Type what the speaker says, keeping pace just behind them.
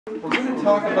We're going to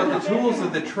talk about the tools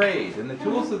of the trade, and the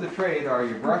tools of the trade are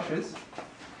your brushes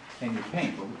and your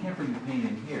paint. But we can't bring the paint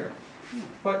in here.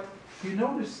 But you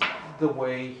notice the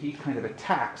way he kind of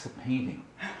attacks a painting.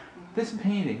 This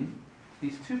painting,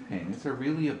 these two paintings, are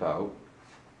really about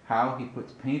how he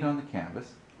puts paint on the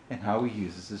canvas and how he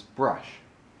uses his brush.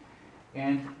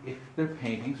 And if they're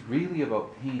paintings really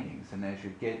about paintings, and as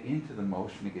you get into the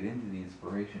motion, you get into the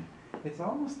inspiration, it's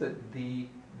almost that the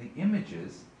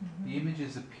images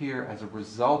appear as a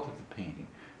result of the painting.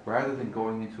 Rather than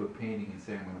going into a painting and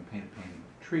saying, I'm going to paint a painting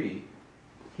of a tree,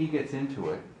 he gets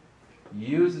into it,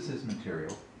 uses his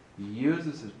material,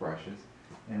 uses his brushes,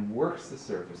 and works the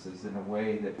surfaces in a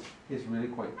way that is really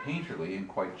quite painterly and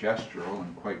quite gestural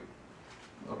and quite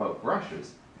about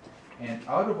brushes. And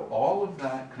out of all of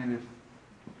that kind of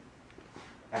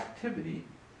activity,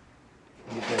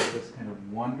 you get this kind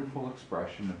of wonderful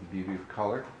expression of the beauty of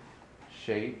color,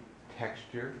 shape,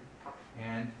 texture,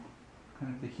 and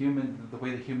kind of the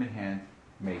way the human hand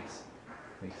makes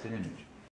an image.